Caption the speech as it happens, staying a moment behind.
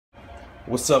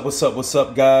What's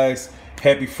up, guys?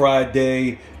 Happy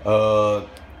Friday.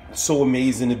 So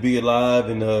amazing to be alive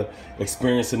and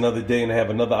experience another day and have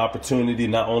another opportunity to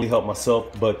not only help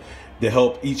myself, but to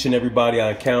help each and everybody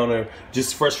I encounter.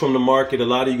 Just fresh from the market. A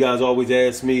lot of you guys always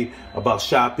ask me about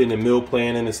shopping and meal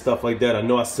planning and stuff like that. I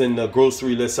know I send the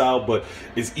grocery list out, but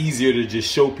it's easier to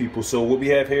just show people. So what we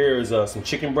have here is some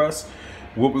chicken breasts.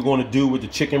 What we're going to do with the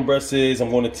chicken breast is I'm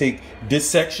going to take this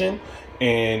section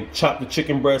and chop the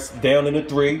chicken breast down into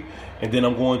 3, and then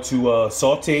I'm going to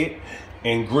saute it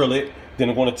and grill it. Then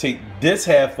I'm going to take this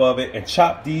half of it and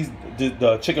chop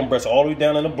the chicken breast all the way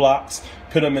down into blocks,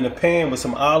 put them in a pan with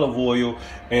some olive oil,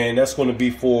 and that's going to be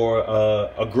for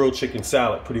a grilled chicken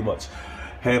salad pretty much.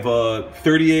 Have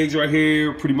 30 eggs right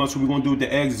here. Pretty much what we're going to do with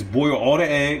the eggs is boil all the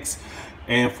eggs,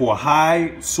 and for a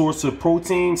high source of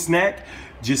protein snack,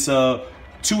 just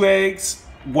 2 eggs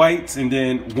whites and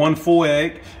then 1 full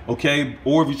egg, okay?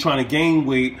 Or if you're trying to gain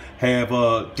weight, have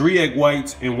 3 egg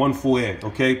whites and 1 full egg,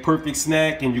 okay? Perfect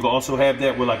snack. And you can also have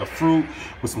that with like a fruit,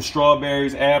 with some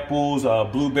strawberries, apples,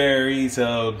 blueberries,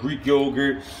 Greek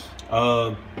yogurt.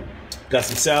 Got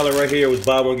some salad right here. It was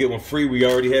buy one get one free. We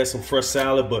already had some fresh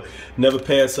salad, but never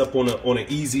pass up on an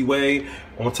easy way.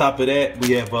 On top of that,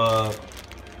 we have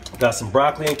got some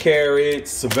broccoli and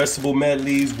carrots, some vegetable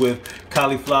medleys with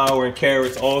cauliflower and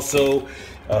carrots also.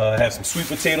 Have some sweet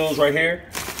potatoes right here.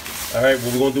 All right,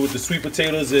 what we're gonna do with the sweet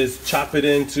potatoes is chop it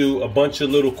into a bunch of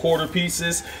little quarter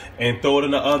pieces and throw it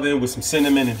in the oven with some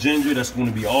cinnamon and ginger. That's gonna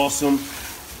be awesome.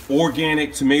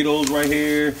 Organic tomatoes right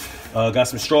here. Got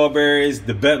some strawberries.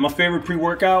 My favorite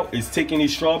pre-workout is taking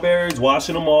these strawberries,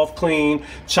 washing them off clean,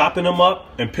 chopping them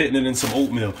up, and putting it in some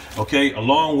oatmeal, okay?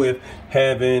 Along with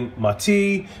having my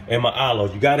tea and my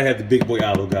aloe. You gotta have the big boy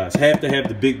aloe, guys. Have to have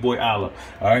the big boy aloe.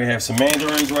 All right, have some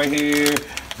mandarins right here.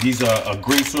 These are a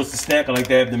great source of snack. I like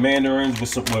to have the mandarins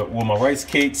with my rice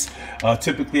cakes.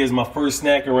 Typically as my first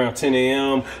snack around 10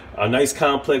 a.m. A nice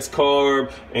complex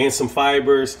carb and some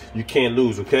fibers. You can't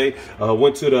lose, okay?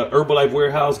 Went to the Herbalife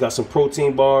warehouse, got some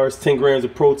protein bars, 10 grams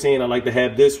of protein. I like to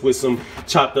have this with some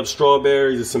chopped up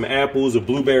strawberries and some apples or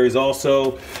blueberries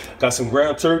also. Got some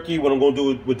ground turkey. What I'm gonna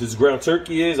do with this ground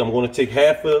turkey is I'm gonna take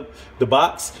half of the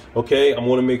box, okay? I'm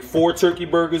gonna make 4 turkey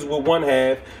burgers with 1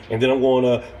 half, and then I'm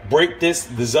gonna break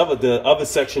the other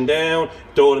section down,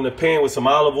 throw it in the pan with some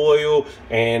olive oil,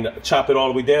 and chop it all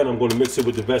the way down. I'm gonna mix it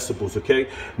with the vegetables, okay?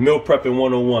 Meal prepping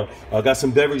 101. I got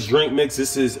some beverage drink mix.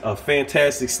 This is a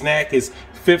fantastic snack. It's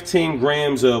 15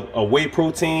 grams of whey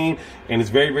protein, and it's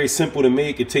very, very simple to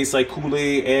make. It tastes like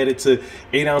Kool-Aid added to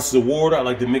 8 ounces of water. I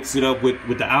like to mix it up with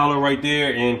the aloe right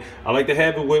there, and I like to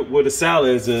have it with a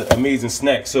salad as an amazing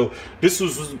snack. So this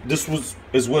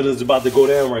is what is about to go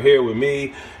down right here with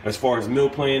me as far as meal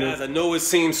planning. Guys, I know it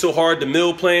seems so hard to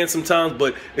meal plan sometimes,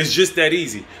 but it's just that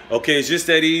easy, okay? It's just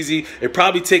that easy. It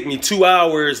probably take me 2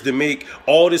 hours to make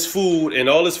all this food, and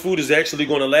all this food is actually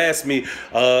going to last me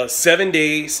 7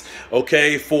 days,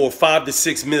 okay, for 5 to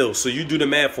 6 meals. So you do the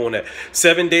math on that.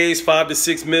 7 days, 5 to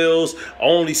 6 meals. I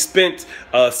only spent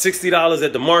 $60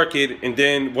 at the market, and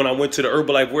then when I went to the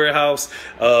Herbalife warehouse,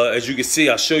 as you can see,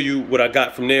 I'll show you what I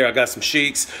got from there. I got some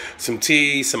shakes, some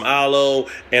tea, some aloe,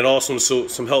 and also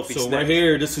some healthy snacks. So right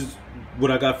here, this is what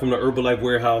I got from the Herbalife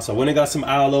warehouse. I went and got some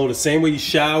aloe. The same way you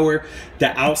shower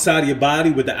the outside of your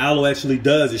body, what the aloe actually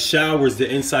does, it showers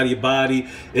the inside of your body.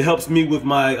 It helps me with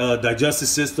my digestive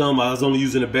system. I was only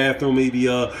using the bathroom maybe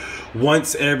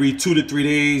once every 2 to 3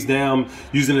 days. Now I'm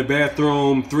using the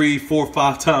bathroom 3, 4,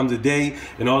 5 times a day,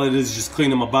 and all it is just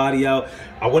cleaning my body out.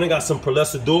 I went and got some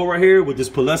Prolessador right here. What this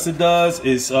Prolessador does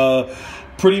is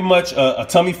pretty much a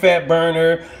tummy fat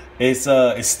burner.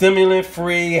 It's stimulant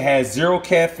free, it has 0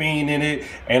 caffeine in it,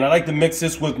 and I like to mix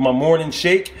this with my morning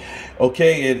shake.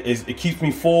 Okay, it keeps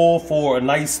me full for a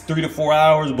nice 3 to 4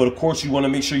 hours, but of course you want to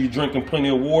make sure you're drinking plenty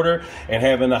of water and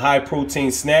having a high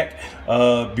protein snack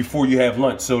before you have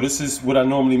lunch. So this is what I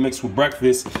normally mix with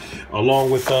breakfast along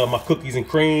with my cookies and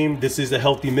cream. This is a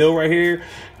healthy meal right here.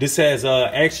 This has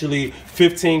actually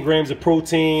 15 grams of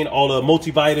protein, all the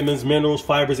multivitamins, minerals,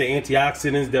 fibers, and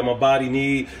antioxidants that my body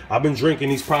needs. I've been drinking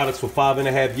these products for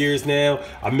 5.5 years now.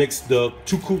 I mixed the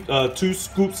 2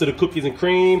 scoops of the cookies and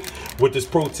cream with this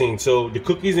protein. So the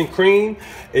cookies and cream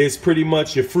is pretty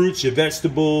much your fruits, your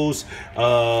vegetables,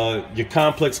 your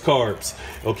complex carbs,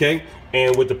 okay?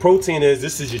 And what the protein is,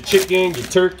 this is your chicken, your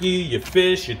turkey, your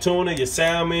fish, your tuna, your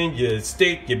salmon, your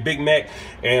steak, your Big Mac.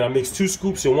 And I mix 2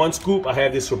 scoops in 1 scoop. I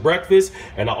have this for breakfast,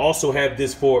 and I also have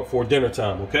this for dinner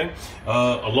time, okay?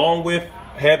 Along with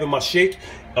having my shake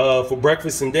for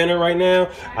breakfast and dinner right now.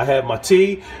 I have my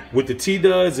tea. What the tea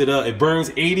does, it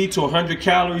burns 80 to 100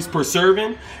 calories per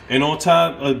serving, and on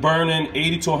top of burning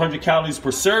 80 to 100 calories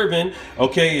per serving,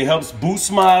 okay, it helps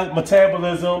boost my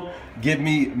metabolism, give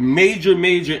me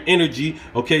major energy.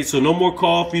 Okay, so no more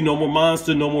coffee, no more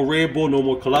Monster, no more Red Bull, no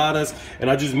more coladas, and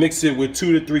I just mix it with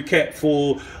 2 to 3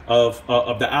 capfuls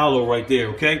of the aloe right there.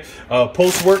 Okay,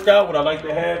 post workout, what I like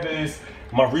to have is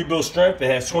my Rebuild Strength. It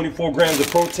has 24 grams of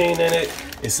protein in it.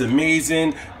 It's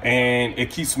amazing, and it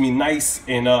keeps me nice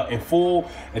and full.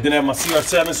 And then I have my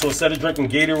CR7, so instead of drinking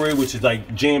Gatorade, which is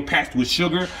like jam-packed with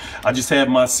sugar, I just have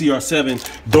my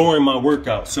CR7 during my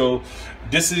workout. So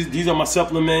these are my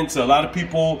supplements. A lot of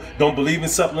people don't believe in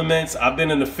supplements. I've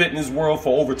been in the fitness world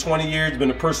for over 20 years,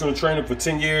 been a personal trainer for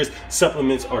 10 years.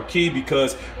 Supplements are key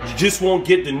because you just won't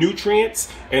get the nutrients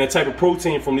and the type of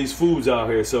protein from these foods out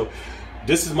here. So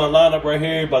this is my lineup right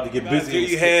here, about to get busy. There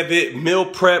you have it, meal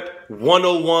prep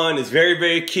 101 is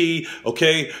very key,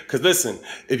 okay? Because listen,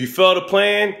 if you fail to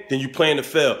plan, then you plan to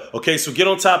fail, okay? So get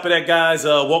on top of that, guys.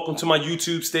 Welcome to my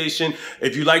YouTube station.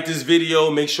 If you like this video,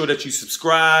 make sure that you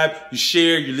subscribe, you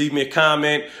share, you leave me a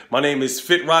comment. My name is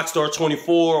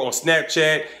FitRockstar24 on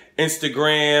Snapchat,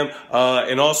 Instagram,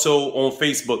 and also on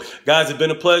Facebook. Guys, it's been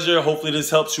a pleasure. Hopefully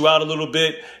this helps you out a little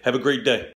bit. Have a great day.